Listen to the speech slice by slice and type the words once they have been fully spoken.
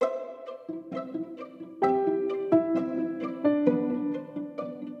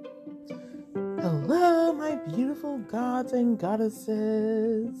beautiful gods and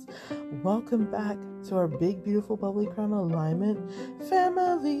goddesses. Welcome back to our big, beautiful, bubbly crown alignment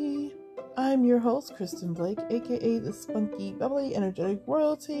family. I'm your host, Kristen Blake, aka the spunky, bubbly, energetic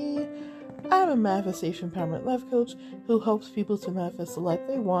royalty. I'm a manifestation empowerment life coach who helps people to manifest the life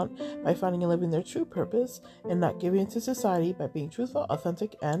they want by finding and living their true purpose and not giving into society by being truthful,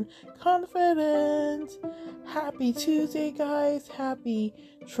 authentic, and confident. Happy Tuesday, guys. Happy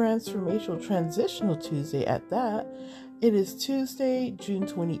transformational, transitional Tuesday at that. It is Tuesday, June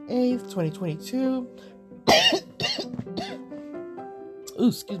 28th, 2022. Ooh,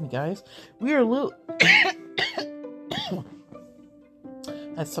 excuse me, guys. We are a little...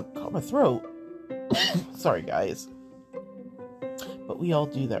 I had something caught my throat. Sorry, guys. But we all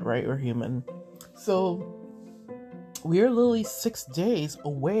do that, right? We're human. So, we are literally 6 days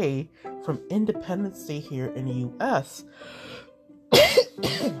away from Independence Day here in the U.S.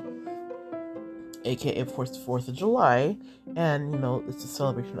 AKA, of course, the 4th of July. And, it's a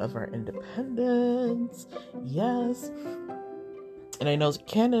celebration of our independence. Yes. And I know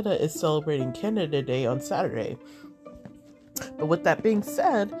Canada is celebrating Canada Day on Saturday. But with that being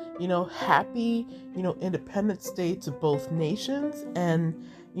said, happy, Independence Day to both nations and,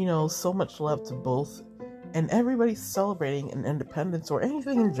 so much love to both and everybody's celebrating an independence or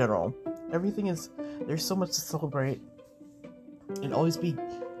anything in general. There's so much to celebrate and always be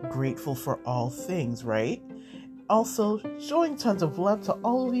grateful for all things, right? Also, showing tons of love to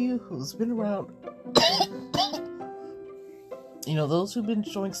all of you who's been around. Those who've been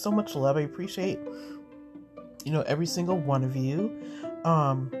showing so much love, I appreciate every single one of you.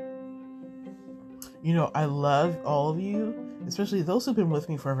 I love all of you, especially those who've been with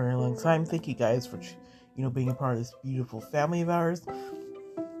me for a very long time. Thank you guys for, being a part of this beautiful family of ours.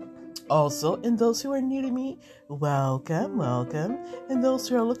 Also, and those who are new to me, welcome. And those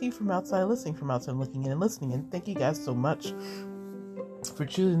who are looking from outside, listening from outside, looking in and listening. And thank you guys so much for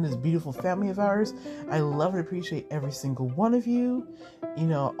choosing this beautiful family of ours. I love and appreciate every single one of you.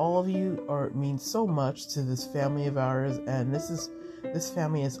 All of you mean so much to this family of ours, and this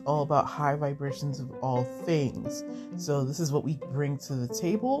family is all about high vibrations of all things. So this is what we bring to the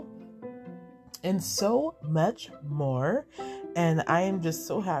table, and so much more. And I am just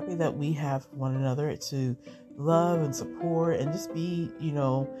so happy that we have one another to love and support and just be,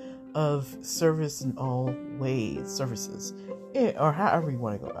 of service in all ways, services. Or however you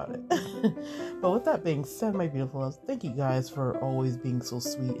want to go about it. But with that being said, my beautiful loves, thank you guys for always being so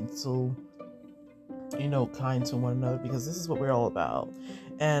sweet and so, kind to one another, because this is what we're all about.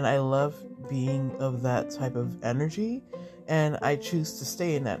 And I love being of that type of energy, and I choose to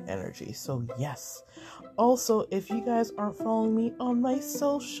stay in that energy. So yes. Also, if you guys aren't following me on my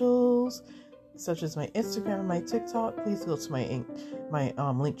socials, such as my Instagram and my TikTok, please go to my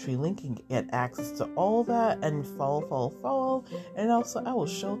Linktree link and get access to all that and follow. And also, I will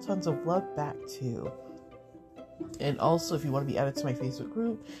show tons of love back too. And also, if you want to be added to my Facebook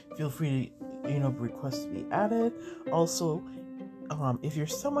group, feel free to, request to be added. Also, if you're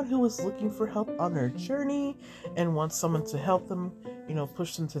someone who is looking for help on their journey and wants someone to help them,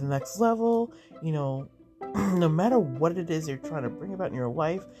 push them to the next level, no matter what it is you're trying to bring about in your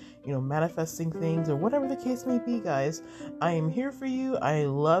life, manifesting things or whatever the case may be, guys, I am here for you. I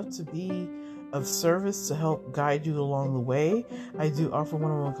love to be of service to help guide you along the way. I do offer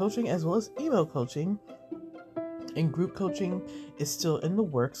one-on-one coaching as well as email coaching, and group coaching is still in the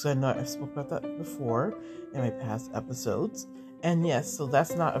works. I know I've spoken about that before in my past episodes. And yes, so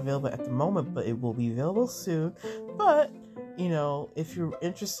that's not available at the moment, but it will be available soon. But if you're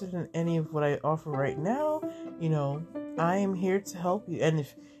interested in any of what I offer right now, I am here to help you. And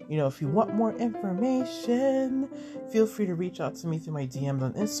if you want more information, feel free to reach out to me through my DMs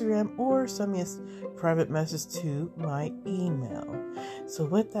on Instagram or send me a private message to my email. So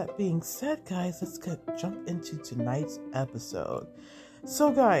with that being said, guys, let's jump into tonight's episode.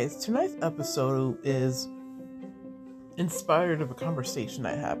 So guys, tonight's episode is inspired of a conversation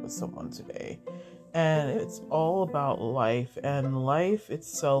I had with someone today. And it's all about life, and life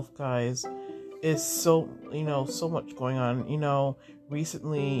itself, guys, is so much going on.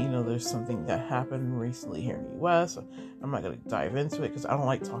 Recently, there's something that happened recently here in the U.S. I'm not going to dive into it because I don't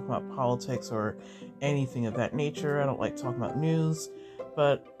like talking about politics or anything of that nature. I don't like talking about news,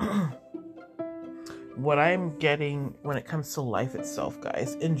 but what I'm getting when it comes to life itself,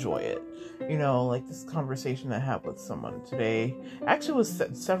 guys, enjoy it. Like this conversation I had with someone today, actually was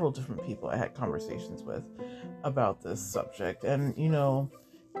several different people I had conversations with about this subject. And,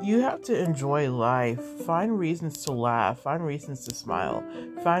 you have to enjoy life, find reasons to laugh, find reasons to smile,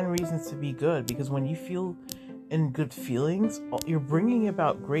 find reasons to be good, because when you feel and good feelings, you're bringing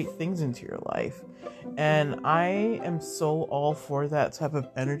about great things into your life. And I am so all for that type of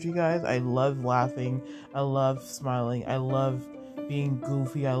energy, guys. I love laughing. I love smiling. I love being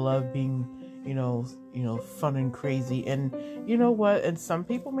goofy. I love being, fun and crazy. And you know what? And some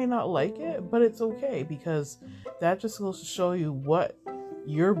people may not like it, but it's okay, because that just goes to show you what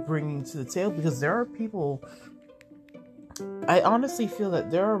you're bringing to the table. Because there are people, I honestly feel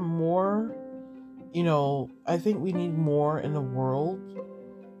that there are more, I think we need more in the world,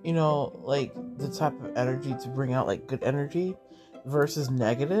 like the type of energy to bring out like good energy versus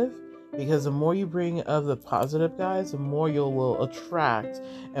negative. Because the more you bring of the positive, guys, the more you will attract,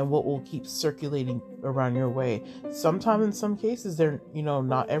 and what will keep circulating around your way. Sometimes in some cases, they're,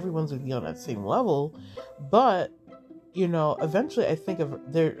 not everyone's going to be on that same level, but eventually I think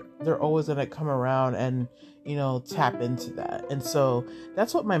they're always going to come around and, tap into that. And so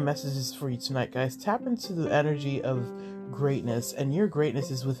that's what my message is for you tonight, guys. Tap into the energy of greatness, and your greatness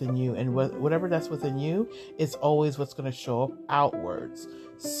is within you, and whatever that's within you is always what's going to show up outwards.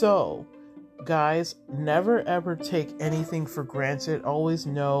 So guys, never ever take anything for granted. Always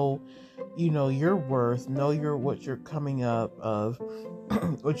know, your worth, know what you're coming up of,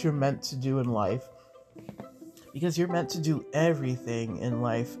 what you're meant to do in life, because you're meant to do everything in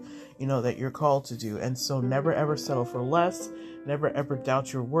life, that you're called to do. And so never ever settle for less. Never ever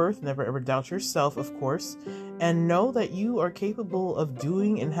doubt your worth. Never ever doubt yourself, of course. And know that you are capable of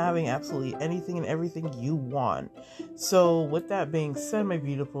doing and having absolutely anything and everything you want. So with that being said, my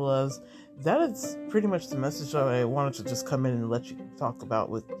beautiful loves, that is pretty much the message that I wanted to just come in and let you talk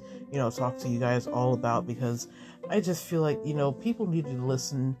to you guys all about, because I just feel like, people need to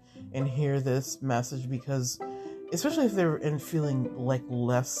listen and hear this message, because especially if they're feeling like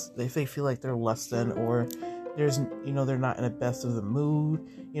less, if they feel like they're less than, or there's, they're not in the best of the mood,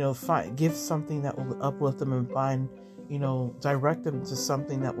 give something that will uplift them and find, direct them to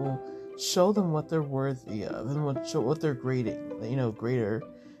something that will show them what they're worthy of, and what they're greater,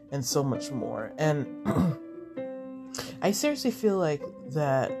 and so much more. And I seriously feel like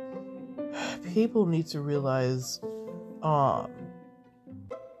that people need to realize,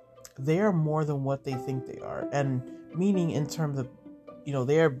 they are more than what they think they are. And meaning in terms of,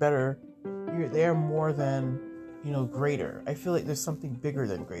 they are better, they are more than, greater. I feel like there's something bigger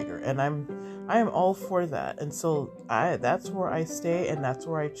than greater, and I am all for that. And so that's where I stay, and that's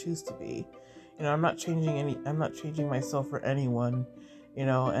where I choose to be. I'm not changing myself for anyone,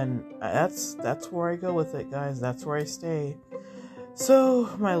 and that's where I go with it, guys. That's where I stay. So,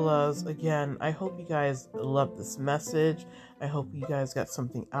 my loves, again, I hope you guys love this message. I hope you guys got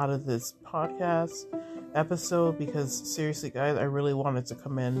something out of this podcast episode, because seriously, guys, I really wanted to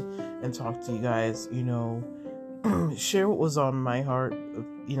come in and talk to you guys, share what was on my heart,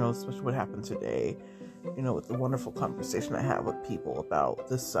 especially what happened today, with the wonderful conversation I had with people about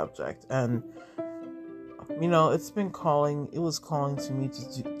this subject. And it was calling to me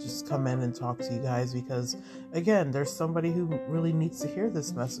to just come in and talk to you guys, because again, there's somebody who really needs to hear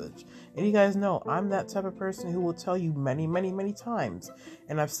this message. And you guys know I'm that type of person who will tell you many, many, many times,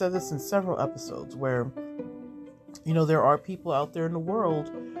 and I've said this in several episodes, where there are people out there in the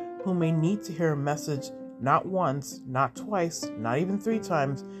world who may need to hear a message not once, not twice, not even 3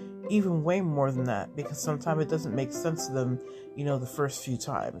 times, even way more than that, because sometimes it doesn't make sense to them, the first few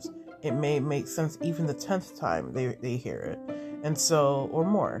times. It may make sense even the 10th time they hear it, and so, or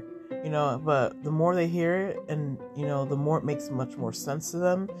more, but the more they hear it, and, the more it makes much more sense to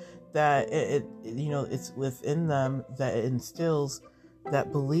them, that it's within them, that it instills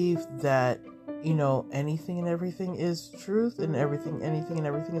that belief that, anything and everything is truth, and anything and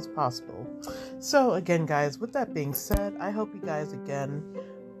everything is possible. So again, guys, with that being said, I hope you guys, again,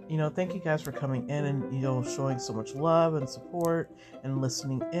 thank you guys for coming in and, showing so much love and support and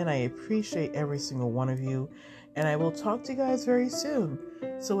listening in. I appreciate every single one of you, and I will talk to you guys very soon.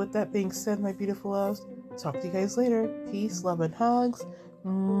 So with that being said, my beautiful loves, talk to you guys later. Peace, love, and hugs.